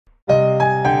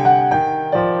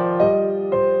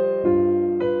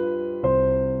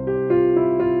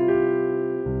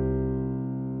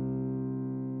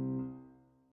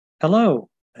Hello,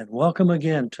 and welcome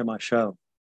again to my show,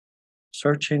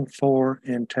 Searching for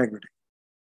Integrity.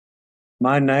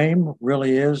 My name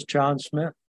really is John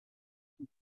Smith,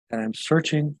 and I'm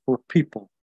searching for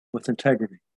people with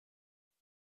integrity.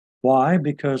 Why?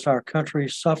 Because our country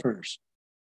suffers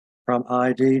from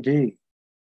IDD,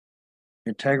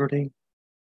 Integrity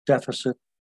Deficit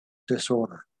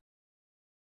Disorder.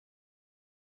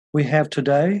 We have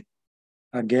today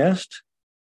a guest,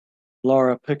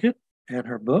 Laura Pickett, and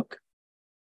her book,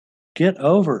 Get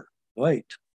Over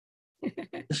Weight.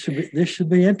 This should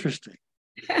be interesting.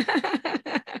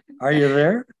 Are you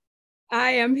there? I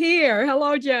am here.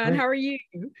 Hello, John. Hey, How are you?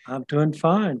 I'm doing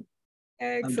fine.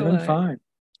 I'm doing Excellent. fine.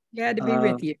 Glad to be Uh,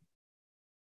 with you.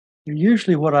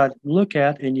 Usually, what I look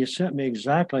at, and you sent me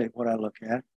exactly what I look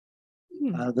at,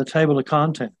 the table of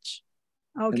contents,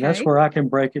 and that's Okay. where I can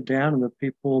break it down, and the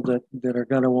people that are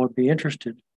going to want to be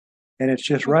interested, and it's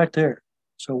just right there.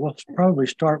 So we'll probably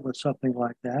start with something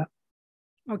like that.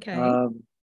 Okay. Um,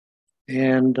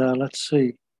 and let's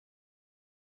see.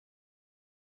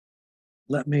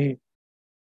 Let me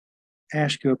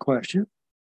ask you a question.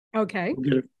 Okay.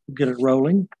 We'll get it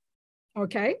rolling.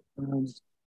 Okay. Um,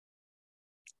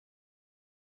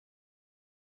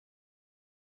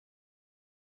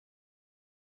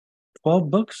 12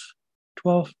 books,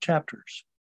 12 chapters,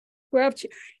 12,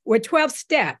 with 12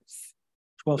 steps.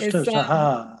 12 It's, steps.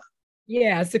 Aha.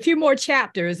 yeah, it's a few more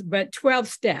chapters, but 12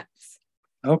 steps.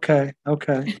 Okay.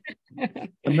 I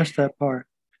missed that part.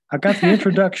 I got the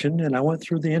introduction and I went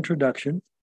through the introduction.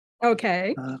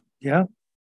 Okay. Yeah.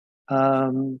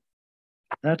 Um,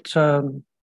 that's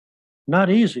not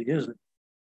easy, is it,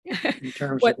 in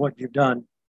terms of What? what you've done?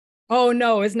 Oh,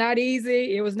 no, it's not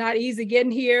easy. It was not easy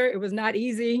getting here. It was not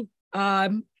easy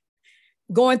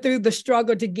going through the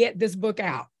struggle to get this book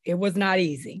out. It was not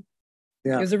easy. It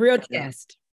Yeah. was a real Yeah.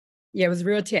 test. Yeah, it was a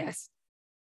real test.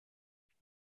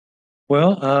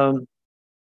 Well,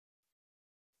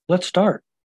 let's start.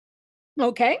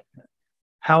 Okay.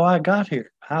 How I got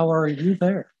here. How are you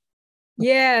there?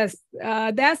 Yes,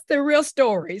 that's the real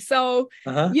story. So,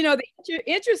 Uh-huh. the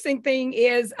interesting thing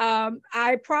is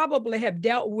I probably have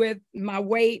dealt with my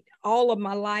weight all of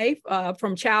my life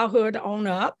from childhood on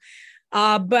up.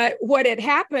 But what had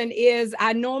happened is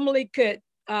I normally could,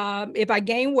 if I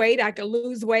gained weight, I could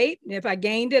lose weight. If I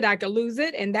gained it, I could lose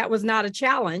it. And that was not a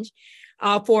challenge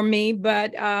for me.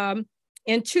 But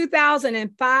in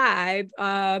 2005,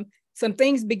 some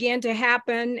things began to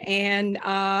happen and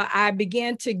I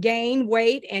began to gain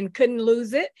weight and couldn't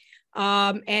lose it.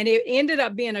 And it ended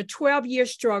up being a 12-year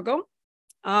struggle.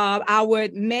 I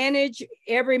would manage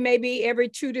maybe every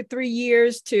 2 to 3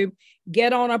 years to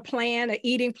get on a plan, an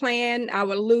eating plan. I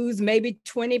would lose maybe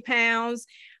 20 pounds,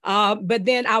 but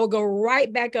then I would go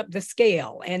right back up the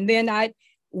scale. And then I'd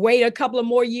wait a couple of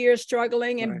more years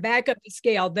struggling and back up the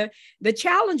scale. The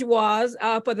challenge was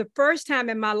for the first time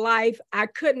in my life, I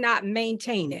could not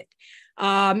maintain it.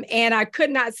 And I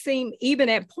could not seem, even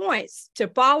at points, to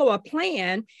follow a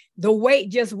plan. The weight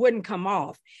just wouldn't come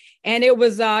off. And it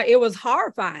was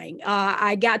horrifying.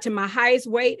 I got to my highest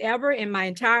weight ever in my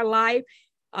entire life.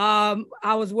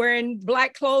 I was wearing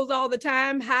black clothes all the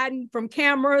time, hiding from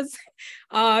cameras.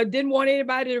 Didn't want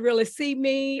anybody to really see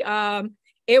me.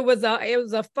 It was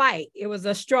a fight. It was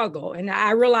a struggle. And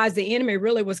I realized the enemy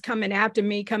really was coming after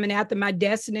me, coming after my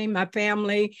destiny, my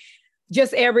family,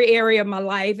 just every area of my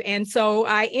life. And so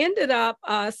I ended up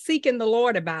seeking the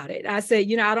Lord about it. I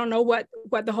said, I don't know what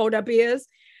the holdup is.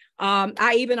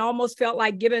 I even almost felt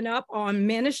like giving up on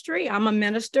ministry. I'm a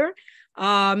minister,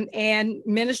 and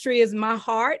ministry is my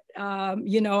heart. I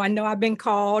know I've been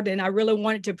called and I really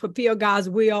wanted to fulfill God's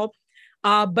will.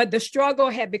 But the struggle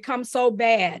had become so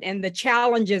bad and the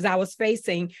challenges I was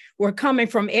facing were coming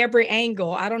from every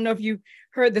angle. I don't know if you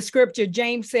heard the scripture.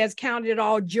 James says, count it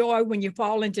all joy when you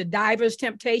fall into diverse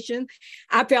temptations.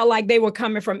 I felt like they were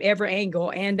coming from every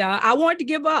angle. And I wanted to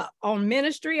give up on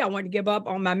ministry. I wanted to give up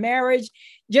on my marriage,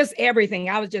 just everything.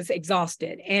 I was just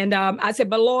exhausted. And I said,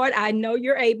 but Lord, I know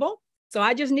you're able. So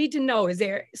I just need to know, is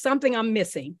there something I'm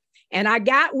missing? And I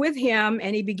got with him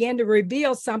and he began to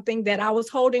reveal something that I was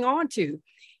holding on to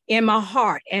in my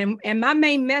heart. And my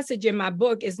main message in my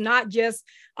book is not just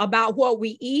about what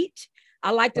we eat.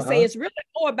 I like to say it's really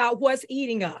more about what's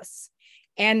eating us.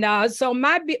 And so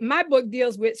my book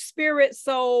deals with spirit,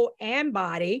 soul, and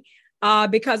body,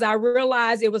 because I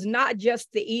realized it was not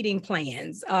just the eating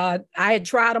plans. I had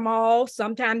tried them all.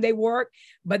 Sometimes they worked,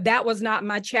 but that was not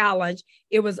my challenge.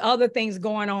 It was other things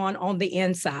going on the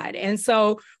inside. And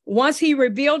so once he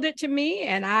revealed it to me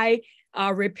and I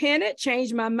repented,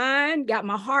 changed my mind, got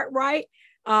my heart right,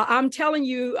 I'm telling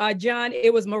you, John,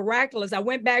 it was miraculous. I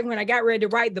went back when I got ready to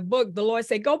write the book. The Lord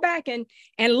said, go back and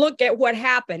look at what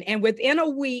happened. And within a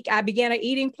week, I began an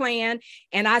eating plan,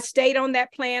 and I stayed on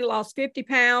that plan, lost 50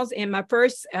 pounds in my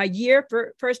first year,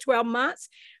 first 12 months,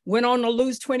 went on to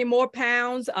lose 20 more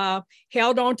pounds,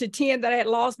 held on to 10 that I had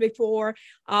lost before.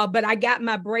 But I got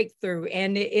my breakthrough,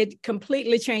 and it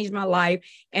completely changed my life.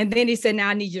 And then he said, now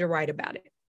I need you to write about it.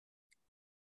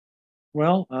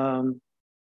 Well,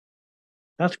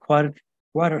 that's quite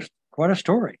a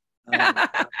story.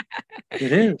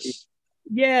 It is.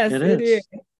 Yes, it is.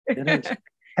 It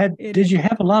is. Did you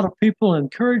have a lot of people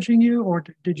encouraging you, or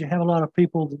did you have a lot of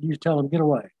people that you tell them get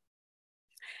away?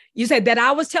 You said that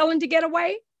I was telling to get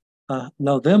away?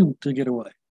 No, them to get away.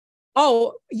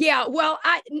 Oh, yeah. Well,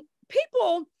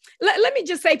 people, let me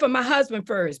just say for my husband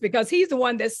first, because he's the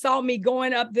one that saw me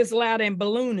going up this ladder and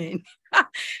ballooning.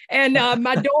 And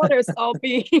my daughter saw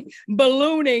me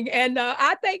ballooning. And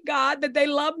I thank God that they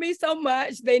love me so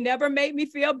much. They never made me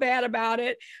feel bad about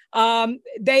it.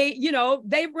 They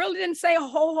really didn't say a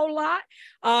whole lot.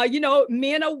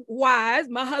 Men are wise.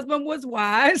 My husband was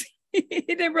wise. He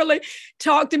didn't really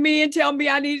talk to me and tell me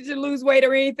I needed to lose weight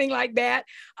or anything like that.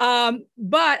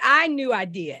 But I knew I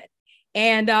did.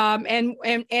 And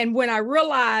when I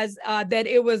realized that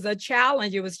it was a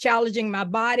challenge, it was challenging my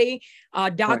body.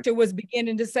 Doctor was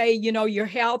beginning to say, your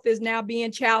health is now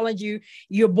being challenged.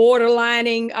 You're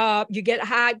borderlining, you get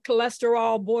high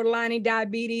cholesterol, borderlining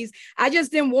diabetes. I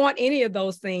just didn't want any of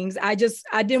those things. I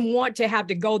didn't want to have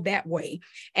to go that way.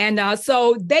 And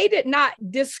so they did not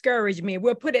discourage me.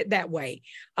 We'll put it that way.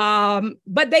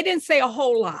 But they didn't say a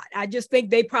whole lot. I just think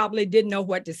they probably didn't know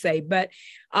what to say. But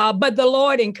the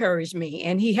Lord encouraged me,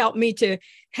 and he helped me to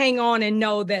hang on and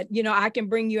know that, I can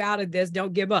bring you out of this.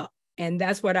 Don't give up. And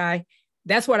that's what I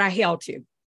held to.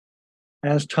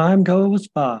 As time goes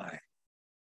by,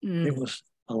 it was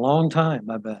a long time,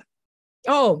 I bet.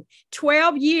 Oh,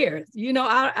 12 years.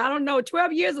 I don't know.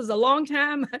 12 years is a long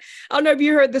time. I don't know if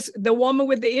you heard this, the woman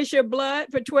with the issue of blood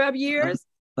for 12 years.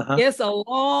 Uh-huh. It's a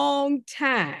long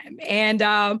time. And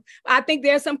I think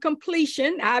there's some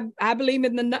completion. I believe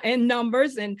in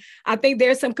numbers, and I think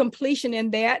there's some completion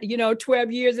in that.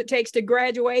 12 years it takes to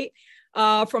graduate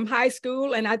from high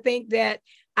school. And I think that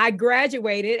I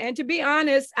graduated. And to be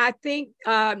honest, I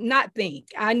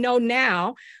know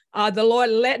now the Lord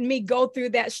let me go through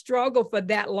that struggle for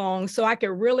that long so I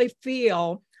could really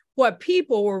feel what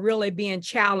people were really being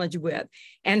challenged with,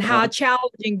 and how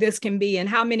challenging this can be, and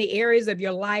how many areas of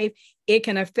your life it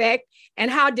can affect,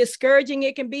 and how discouraging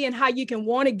it can be, and how you can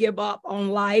want to give up on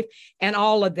life and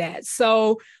all of that.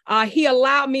 So he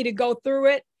allowed me to go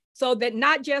through it so that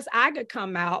not just I could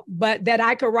come out, but that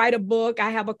I could write a book.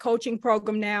 I have a coaching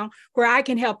program now where I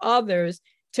can help others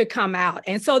to come out,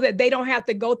 and so that they don't have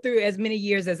to go through as many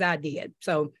years as I did.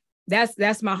 So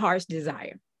that's my heart's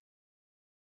desire.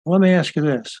 Let me ask you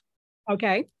this.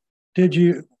 Okay. Did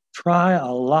you try a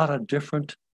lot of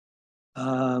different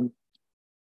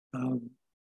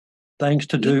things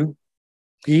to do?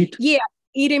 Eat? Yeah,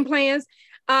 eating plans.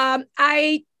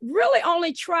 I really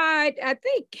only tried,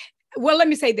 let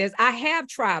me say this. I have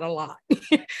tried a lot.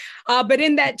 But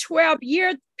in that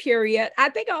 12-year period, I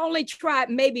think I only tried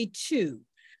maybe 2.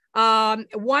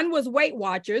 One was Weight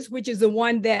Watchers, which is the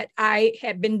one that I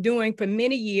had been doing for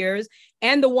many years,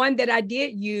 and the one that I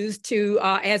did use to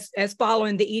as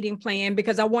following the eating plan,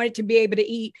 because I wanted to be able to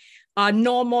eat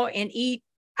normal and eat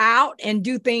out and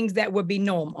do things that would be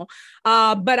normal.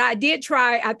 But I did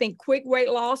try, I think quick weight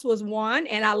loss was one,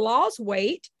 and I lost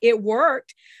weight. It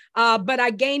worked, but I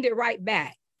gained it right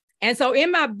back. And so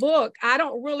in my book, I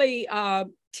don't really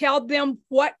tell them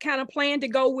what kind of plan to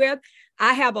go with.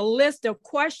 I have a list of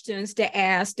questions to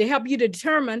ask to help you to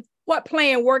determine what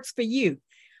plan works for you.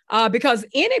 Because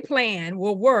any plan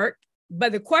will work,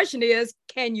 but the question is,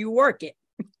 can you work it?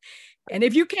 And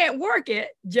if you can't work it,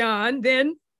 John,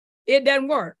 then it doesn't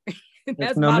work.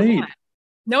 That's no need.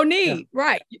 No need, yeah.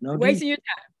 Right. No wasting need. Your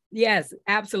time. Yes,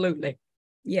 absolutely.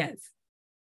 Yes.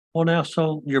 Well, now,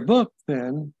 so your book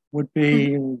then would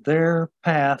be their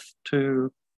path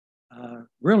to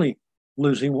really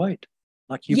losing weight,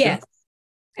 like you've done.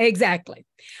 Exactly.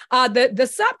 The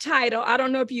subtitle, I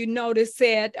don't know if you noticed,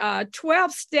 said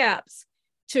 12 steps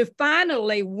to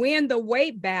finally win the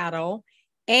weight battle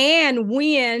and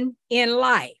win in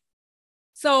life.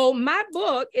 So my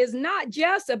book is not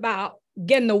just about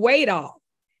getting the weight off,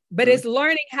 but it's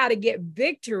learning how to get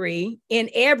victory in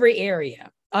every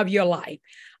area of your life.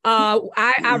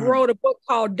 I wrote a book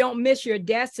called Don't Miss Your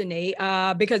Destiny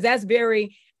because that's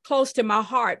very close to my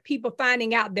heart, people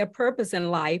finding out their purpose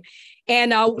in life.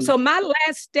 And so my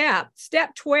last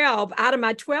step 12 out of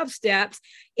my 12 steps,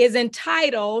 is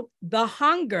entitled The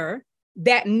Hunger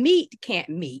That Meat Can't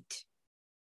Meet.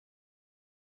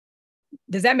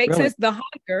 Does that make sense? The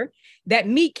hunger that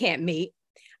meat can't meet.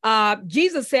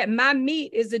 Jesus said, my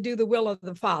meat is to do the will of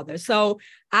the Father. So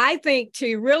I think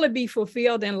to really be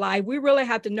fulfilled in life, we really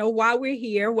have to know why we're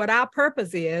here, what our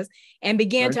purpose is, and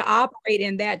begin to operate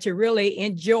in that to really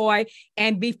enjoy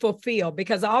and be fulfilled.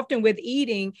 Because often with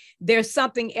eating, there's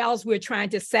something else we're trying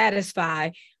to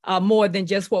satisfy more than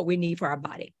just what we need for our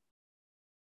body.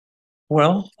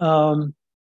 Well,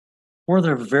 were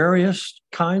there various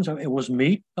kinds of, was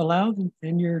meat allowed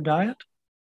in your diet?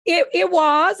 It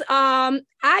was.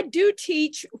 I do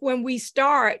teach when we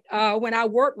start, when I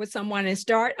work with someone and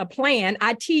start a plan,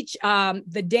 I teach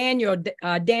the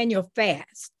Daniel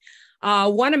fast.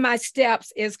 One of my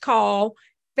steps is called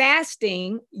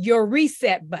fasting your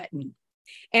reset button.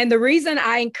 And the reason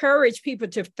I encourage people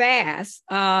to fast,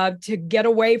 to get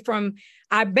away from,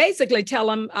 I basically tell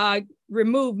them,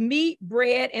 remove meat,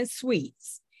 bread, and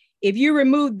sweets. If you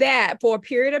remove that for a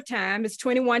period of time, it's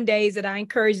 21 days that I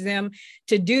encourage them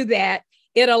to do that.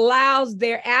 It allows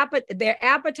their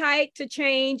appetite to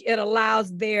change. It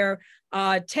allows their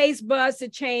taste buds to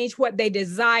change, what they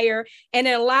desire, and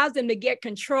it allows them to get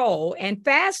control. And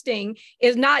fasting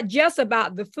is not just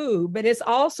about the food, but it's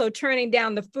also turning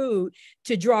down the food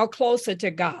to draw closer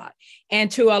to God and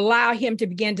to allow him to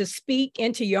begin to speak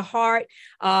into your heart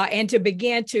and to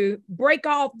begin to break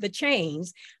off the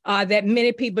chains that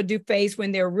many people do face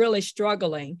when they're really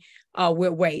struggling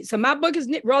with weight. So my book is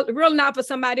real not for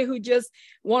somebody who just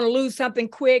want to lose something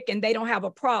quick and they don't have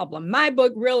a problem. My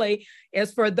book really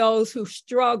is for those who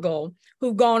struggle,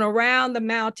 who've gone around the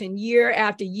mountain year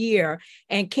after year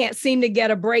and can't seem to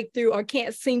get a breakthrough or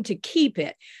can't seem to keep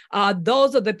it.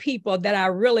 Those are the people that I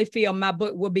really feel my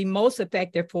book will be most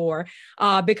effective for,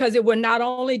 because it will not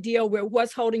only deal with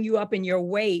what's holding you up in your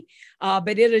weight,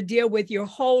 but it'll deal with your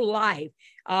whole life.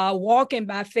 Walking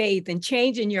by faith and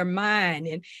changing your mind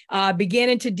and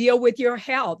beginning to deal with your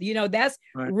health. You know, that's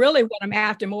really what I'm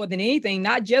after more than anything,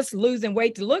 not just losing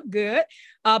weight to look good,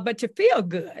 but to feel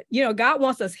good. You know, God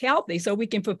wants us healthy so we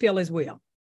can fulfill his will.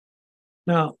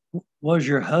 Now, was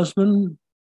your husband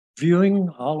viewing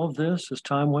all of this as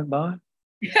time went by?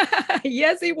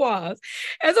 Yes, he was.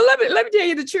 And so let me tell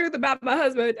you the truth about my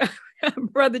husband,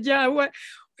 Brother John. What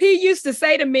he used to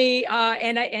say to me,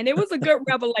 and it was a good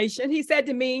revelation. He said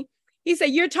to me, he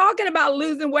said, "You're talking about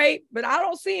losing weight, but I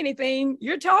don't see anything.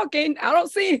 You're talking, I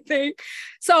don't see anything."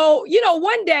 So, you know,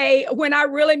 one day when I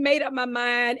really made up my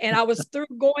mind and I was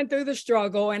going through the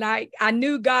struggle and I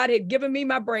knew God had given me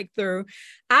my breakthrough,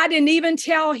 I didn't even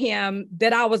tell him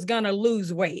that I was going to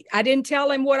lose weight. I didn't tell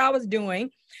him what I was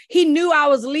doing. He knew I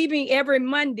was leaving every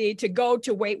Monday to go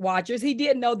to Weight Watchers. He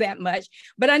didn't know that much,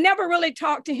 but I never really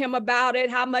talked to him about it,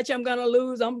 how much I'm going to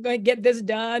lose. I'm going to get this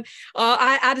done.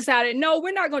 I decided, no,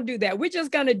 we're not going to do that. We're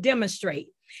just going to demonstrate.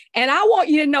 And I want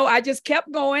you to know, I just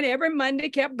kept going every Monday,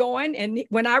 kept going. And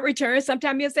when I returned,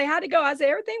 sometimes he'll say, how'd it go? I said,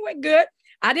 everything went good.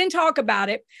 I didn't talk about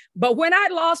it. But when I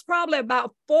lost probably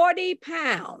about 40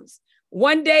 pounds,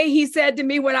 one day he said to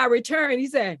me when I returned, he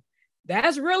said,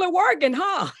 that's really working,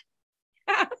 huh?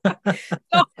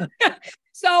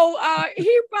 So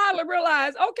he finally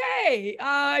realized, okay,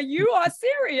 you are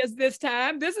serious this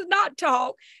time. This is not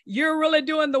talk. You're really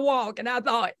doing the walk. And I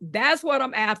thought, that's what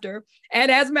I'm after.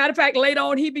 And as a matter of fact, later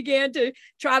on, he began to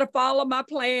try to follow my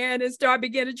plan and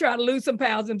began to try to lose some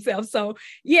pounds himself. So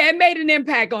yeah, it made an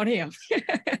impact on him.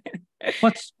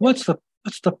 What's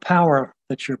the power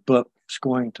that your book is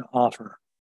going to offer?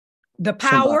 The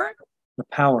power? Somebody? The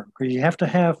power, because you have to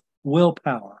have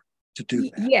willpower to do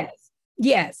that.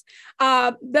 Yes.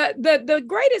 The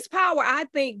greatest power I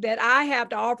think that I have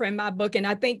to offer in my book, and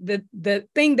I think the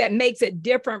thing that makes it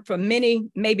different from many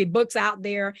maybe books out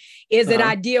there is that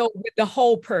I deal with the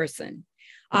whole person.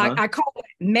 I call it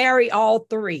marry all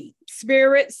three: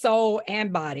 spirit, soul,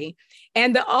 and body.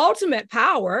 And the ultimate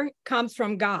power comes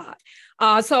from God.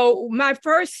 So my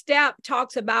first step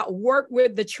talks about work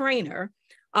with the trainer,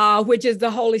 which is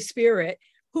the Holy Spirit,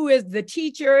 who is the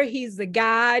teacher. He's the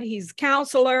guide, he's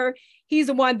counselor. He's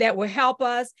the one that will help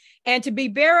us. And to be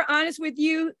very honest with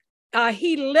you,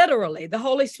 the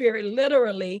Holy Spirit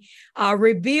literally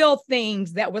revealed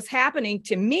things that was happening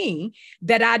to me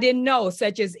that I didn't know,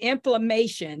 such as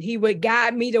inflammation. He would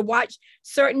guide me to watch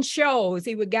certain shows.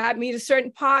 He would guide me to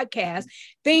certain podcasts,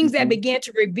 things that began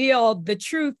to reveal the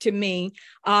truth to me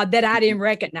that I didn't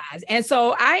recognize. And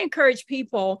so I encourage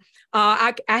people,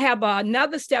 I have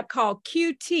another step called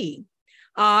QT.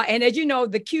 And as you know,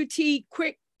 the QT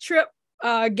quick trip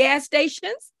gas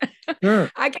stations.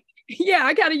 Sure. I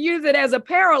got to use it as a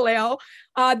parallel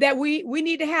that we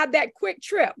need to have that quick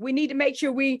trip. We need to make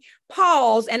sure we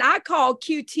pause, and I call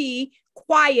QT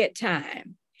quiet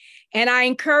time. And I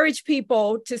encourage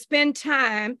people to spend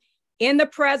time in the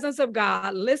presence of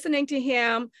God, listening to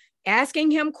him,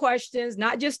 asking him questions,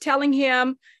 not just telling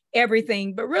him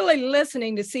everything, but really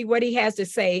listening to see what he has to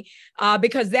say,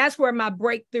 because that's where my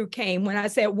breakthrough came when I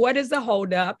said, what is the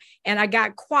holdup? And I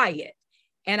got quiet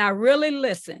and I really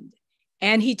listened.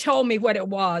 And he told me what it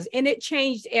was, and it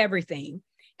changed everything.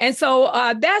 And so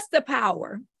that's the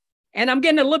power. And I'm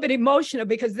getting a little bit emotional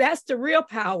because that's the real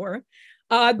power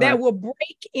that will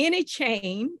break any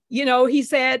chain. You know, Jesus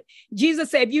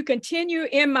said, if you continue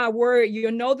in my word,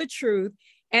 you'll know the truth,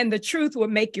 and the truth will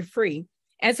make you free.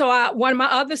 And so one of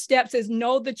my other steps is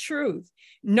know the truth.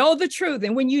 Know the truth.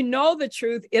 And when you know the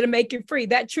truth, it'll make you free.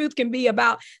 That truth can be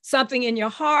about something in your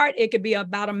heart. It could be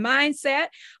about a mindset.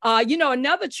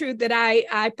 Another truth that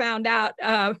I found out,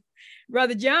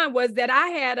 Brother John, was that I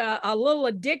had a little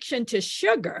addiction to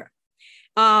sugar.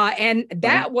 And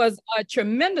that was a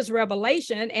tremendous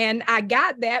revelation. And I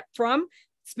got that from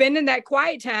spending that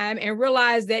quiet time, and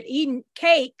realized that eating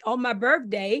cake on my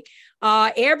birthday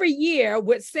every year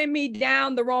would send me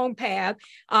down the wrong path.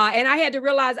 And I had to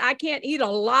realize I can't eat a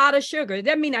lot of sugar. It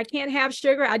doesn't mean I can't have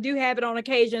sugar. I do have it on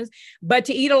occasions, but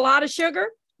to eat a lot of sugar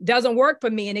doesn't work for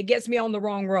me, and it gets me on the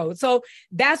wrong road. So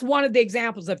that's one of the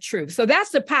examples of truth. So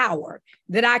that's the power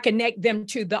that I connect them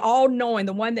to. The all-knowing,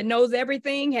 the one that knows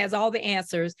everything, has all the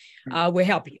answers, will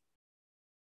help you.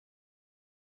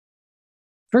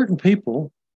 Certain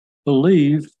people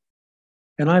believe,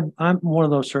 and I'm one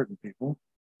of those certain people.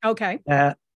 Okay.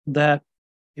 That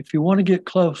if you want to get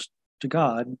close to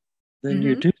God, then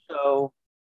you do so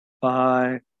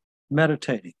by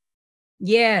meditating.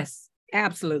 Yes,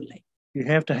 absolutely. You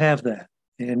have to have that.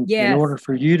 And in order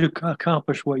for you to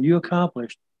accomplish what you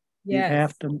accomplished, you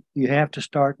have to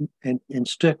start and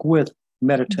stick with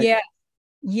meditating.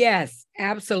 Yes,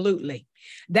 absolutely.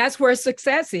 That's where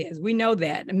success is. We know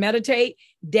that. Meditate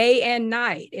day and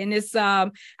night. And it's I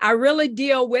really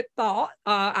deal with thought,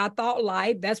 our thought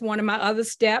life. That's one of my other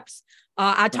steps.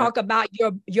 I talk about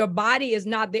your body is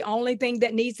not the only thing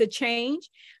that needs to change.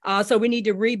 So we need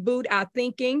to reboot our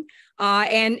thinking.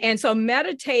 And so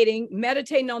meditating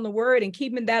on the word and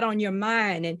keeping that on your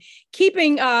mind, and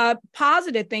keeping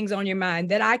positive things on your mind,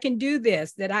 that I can do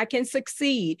this, that I can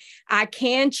succeed, I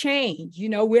can change. You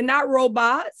know, we're not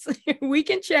robots. We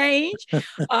can change.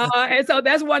 And so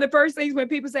that's one of the first things when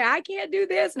people say, I can't do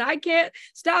this and I can't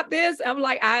stop this. I'm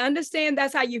like, I understand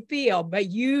that's how you feel, but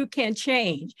you can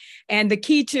change. And the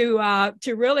key to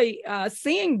really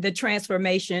seeing the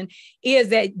transformation is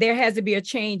that there has to be a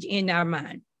change in our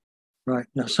mind. Right.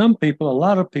 Now, a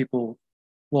lot of people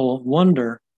will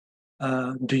wonder,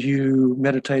 do you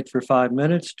meditate for 5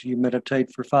 minutes? Do you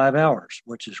meditate for 5 hours?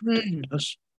 Which is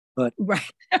ridiculous. But right.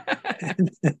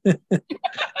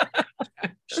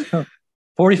 So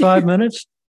 45 minutes?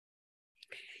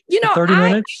 30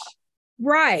 minutes?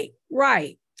 Right.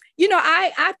 You know,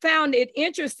 I found it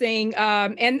interesting,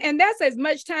 and that's as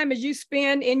much time as you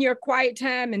spend in your quiet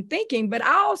time and thinking. But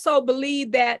I also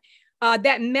believe that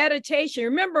that meditation,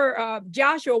 remember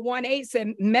Joshua 1:8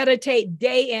 said, meditate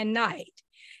day and night.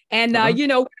 And, you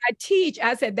know, when I teach,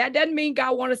 I said, that doesn't mean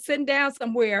God want to sit down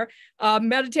somewhere,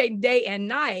 meditating day and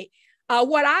night.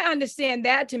 What I understand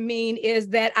that to mean is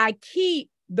that I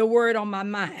keep the word on my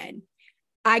mind.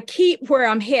 I keep where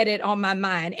I'm headed on my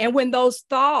mind. And when those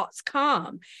thoughts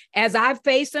come, as I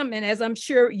face them, and as I'm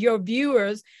sure your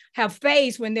viewers have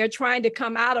faced when they're trying to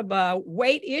come out of a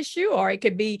weight issue, or it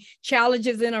could be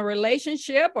challenges in a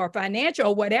relationship or financial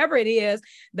or whatever it is,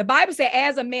 the Bible says,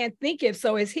 as a man thinketh,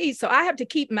 so is he. So I have to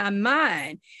keep my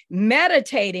mind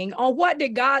meditating on what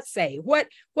did God say? What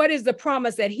is the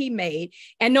promise that he made?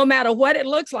 And no matter what it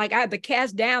looks like, I have to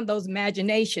cast down those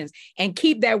imaginations and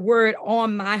keep that word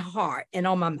on my heart and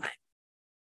on my mind.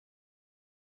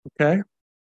 Okay.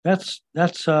 That's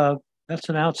an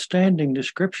outstanding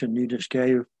description you just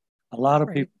gave. A lot of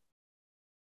people.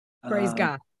 Praise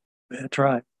God. That's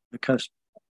right, because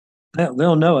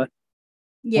they'll know it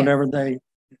whenever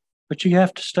but you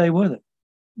have to stay with it.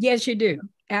 Yes, you do.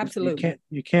 Absolutely.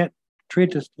 You can't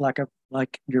treat this like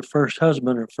your first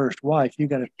husband or first wife. You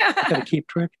gotta keep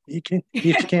treating.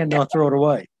 You can't not throw it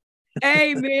away.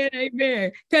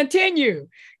 Amen. Continue.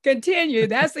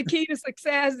 That's the key to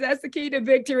success. That's the key to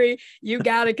victory. You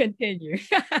got to continue.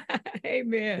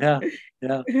 Amen.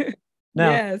 Yeah.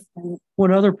 Now,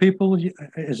 when other people,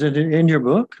 is it in your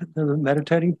book, the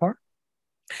meditating part?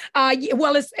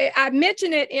 Well, I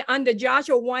mentioned it under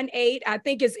Joshua 1:8. I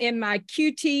think it's in my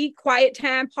QT quiet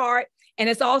time part. And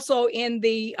it's also in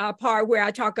the part where I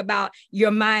talk about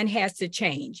your mind has to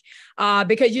change.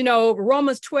 Because,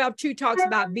 Romans 12:2 talks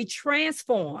about be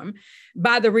transformed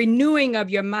by the renewing of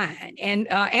your mind. And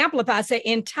Amplify say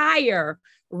entire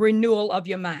renewal of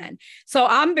your mind. So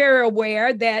I'm very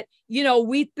aware that,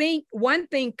 we think one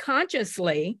thing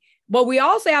consciously, but we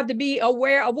also have to be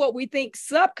aware of what we think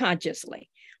subconsciously.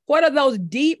 What are those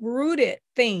deep rooted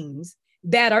things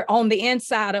that are on the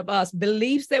inside of us,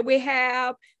 beliefs that we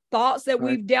have, thoughts that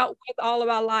we've dealt with all of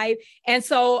our life. And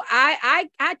so I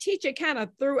teach it kind of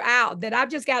throughout that I've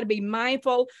just got to be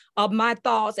mindful of my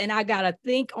thoughts, and I got to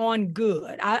think on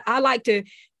good. I like to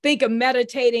think of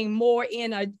meditating more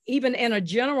even in a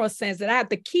general sense, that I have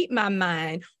to keep my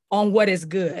mind on what is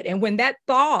good. And when that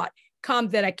thought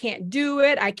comes that I can't do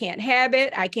it, I can't have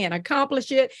it, I can't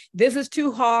accomplish it, this is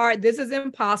too hard, this is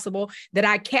impossible, that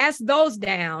I cast those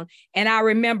down and I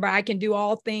remember I can do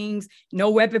all things,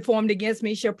 no weapon formed against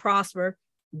me shall prosper,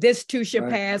 this too shall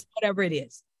pass, whatever it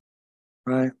is.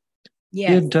 Right.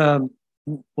 Yes.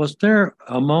 Was there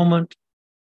a moment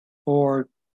or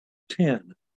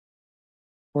 10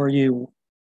 where you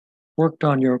worked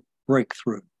on your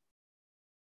breakthrough?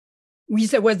 You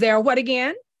said, was there what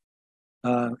again?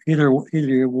 Either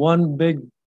one big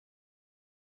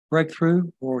breakthrough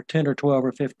or 10 or 12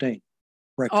 or 15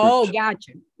 breakthroughs. Oh,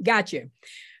 got you.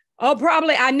 Oh,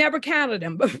 probably, I never counted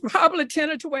them, but probably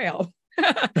 10 or 12.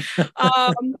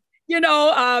 I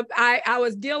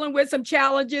was dealing with some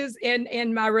challenges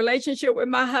in my relationship with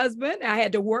my husband. I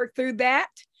had to work through that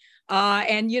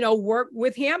and work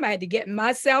with him. I had to get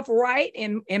myself right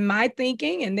in my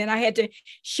thinking. And then I had to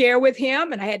share with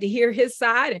him and I had to hear his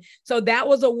side. And so that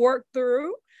was a work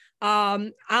through.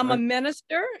 I'm a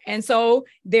minister. And so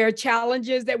there are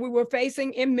challenges that we were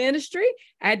facing in ministry.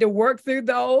 I had to work through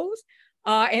those.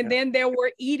 Then there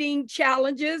were eating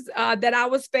challenges that I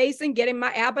was facing, getting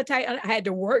my appetite. I had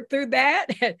to work through that,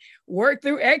 work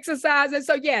through exercise. And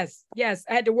so, yes,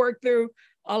 I had to work through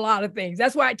a lot of things.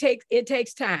 That's why it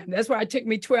takes time. That's why it took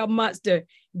me 12 months to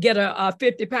get a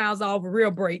 50 pounds off, a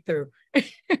real breakthrough.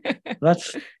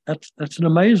 That's an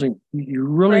amazing. You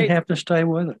really have to stay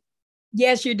with it.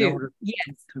 Yes, you do.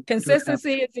 Yes.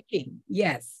 Consistency is the key.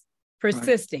 Yes.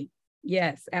 Persisting. Right.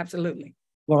 Yes, absolutely.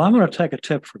 Well, I'm going to take a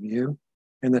tip from you.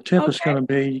 And the tip is going to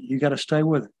be, you got to stay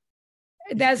with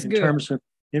it. That's good. In terms of,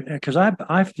 because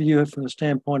I view it from the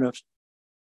standpoint of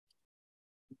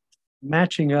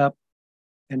matching up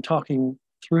and talking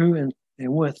through and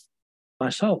with my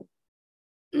soul.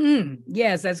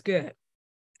 Yes, that's good.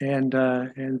 And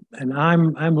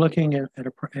I'm looking at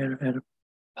a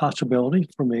possibility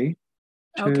for me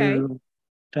to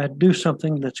do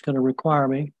something that's going to require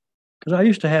me, because I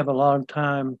used to have a lot of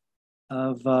time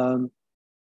of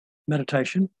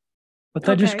meditation, but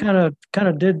that just kind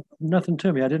of did nothing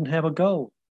to me. I didn't have a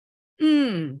goal.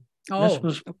 This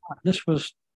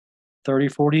was 30,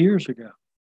 40 years ago.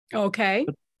 Okay.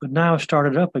 But now I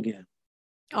started up again.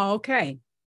 Okay.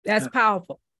 That's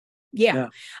powerful. Yeah.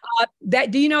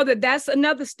 Do you know that's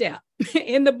another step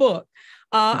in the book?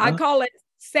 I call it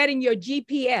setting your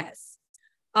GPS.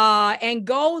 And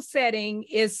goal setting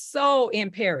is so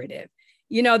imperative.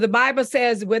 The Bible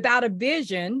says without a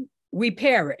vision, we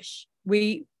perish.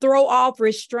 We throw off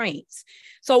restraints.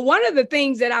 So one of the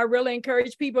things that I really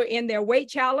encourage people in their weight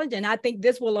challenge, and I think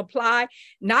this will apply,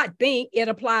 it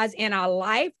applies in our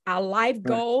life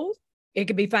goals. It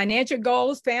could be financial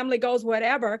goals, family goals,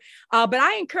 whatever. But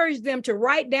I encourage them to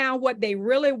write down what they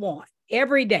really want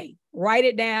every day. Write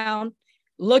it down,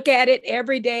 look at it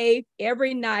every day,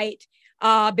 every night,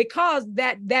 because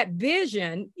that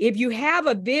vision, if you have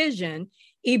a vision,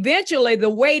 eventually the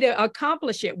way to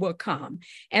accomplish it will come.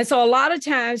 And so a lot of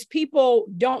times people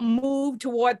don't move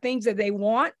toward things that they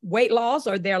want, weight loss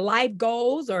or their life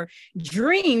goals or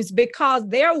dreams, because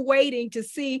they're waiting to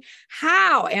see,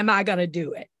 how am I going to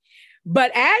do it? But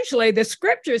actually the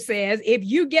scripture says, if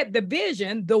you get the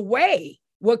vision, the way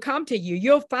will come to you.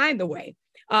 You'll find the way.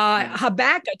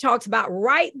 Habakkuk talks about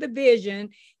write the vision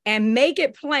and make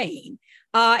it plain.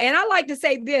 And I like to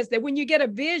say this, that when you get a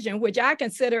vision, which I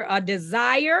consider a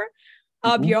desire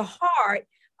of your heart,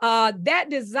 that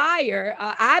desire,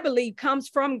 I believe, comes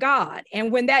from God.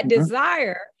 And when that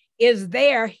desire is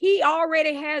there, he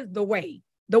already has the way.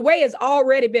 The way has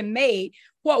already been made.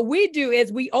 What we do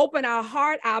is we open our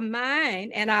heart, our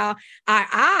mind, and our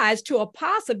eyes to a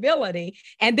possibility,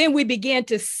 and then we begin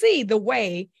to see the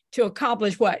way to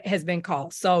accomplish what has been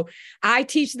called. So I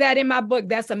teach that in my book.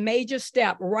 That's a major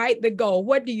step. Write the goal.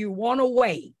 What do you want to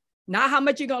weigh? Not how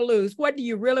much you're going to lose. What do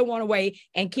you really want to weigh,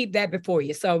 and keep that before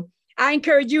you? So I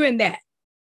encourage you in that.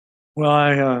 Well,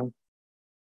 I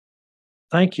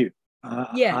thank you.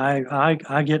 Yeah.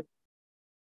 I get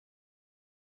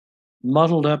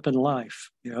muddled up in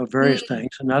life, various Mm.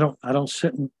 things, and I don't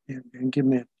sit and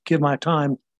give my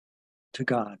time to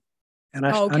God, and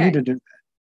I need Okay. to do that.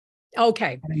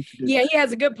 Okay. I need to do Yeah, that. he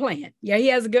has a good plan. Yeah, he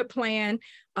has a good plan.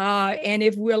 And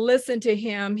if we'll listen to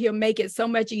him, he'll make it so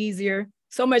much easier,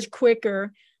 so much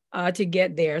quicker to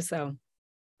get there. So,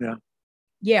 Yeah.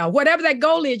 yeah, whatever that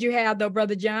goal is you have, though,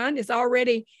 Brother John, it's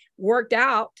already worked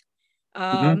out.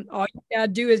 Mm-hmm. All you gotta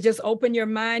do is just open your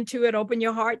mind to it, open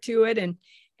your heart to it, and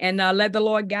let the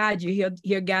Lord guide you.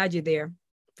 He'll guide you there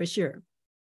for sure.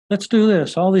 Let's do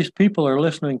this. All these people are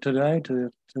listening today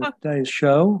to Oh, today's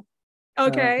show.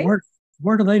 okay.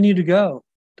 Where do they need to go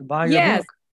to buy your Yes. book?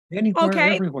 Anywhere,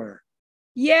 Okay. everywhere.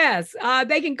 Yes.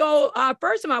 They can go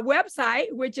first to my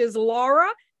website, which is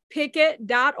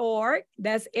laurapickett.org.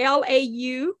 That's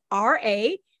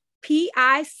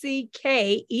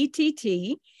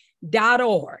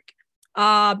LauraPickett.org.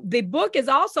 The book is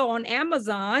also on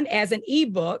Amazon as an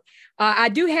ebook. I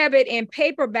do have it in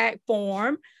paperback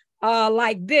form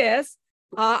like this.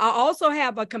 I also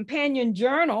have a companion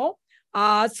journal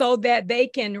so that they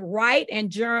can write and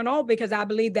journal, because I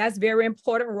believe that's very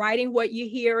important, writing what you're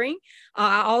hearing.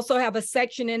 I also have a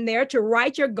section in there to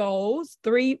write your goals,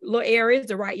 3 little areas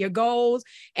to write your goals,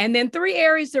 and then 3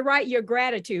 areas to write your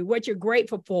gratitude, what you're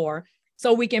grateful for,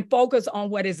 so we can focus on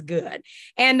what is good.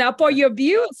 And for your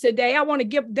viewers today, I want to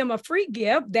give them a free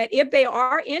gift that if they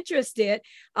are interested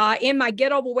in my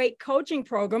Get Overweight coaching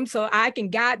program, so I can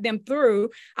guide them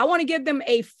through, I want to give them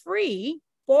a free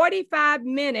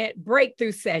 45-minute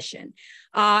breakthrough session.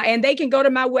 And they can go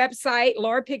to my website,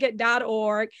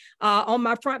 laurapickett.org. On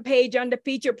my front page under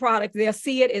featured products, they'll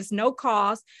see it. It's no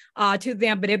cost to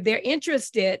them. But if they're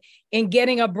interested in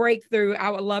getting a breakthrough,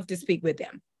 I would love to speak with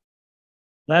them.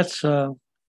 That's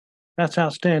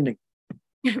outstanding.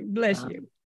 Bless you.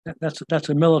 That's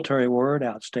a military word,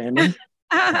 outstanding.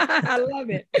 I love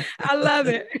it. I love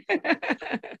it.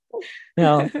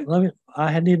 Now,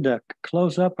 I need to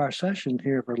close up our session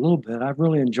here for a little bit. I've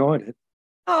really enjoyed it.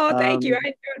 Oh, thank you. I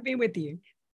enjoyed being with you.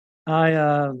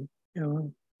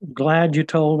 Glad you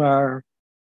told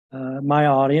my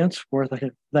audience where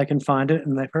they can find it,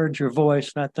 and they've heard your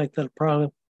voice, and I think that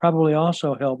probably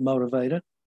also help motivate it.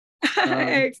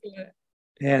 Excellent.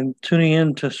 And tuning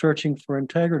in to Searching for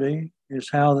Integrity is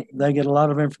how they get a lot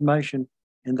of information,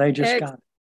 and they just got it.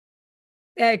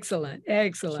 Excellent.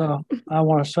 Excellent. So I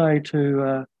want to say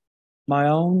to my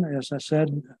own, as I said,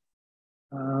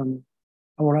 I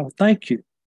want to thank you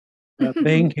for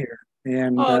being here,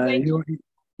 and thank you.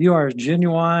 you are as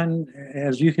genuine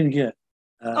as you can get.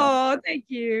 Thank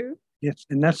you. Yes,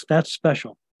 and that's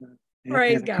special.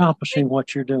 Praise and God. accomplishing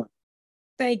what you're doing.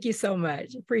 Thank you so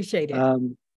much. Appreciate it. I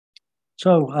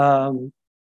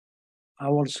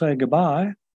want to say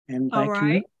goodbye and thank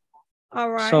you.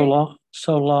 All right.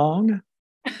 So long.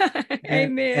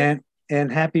 Amen.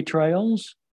 And happy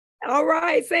trails. All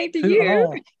right. Same to you.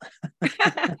 All.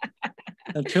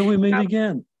 Until we meet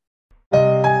again.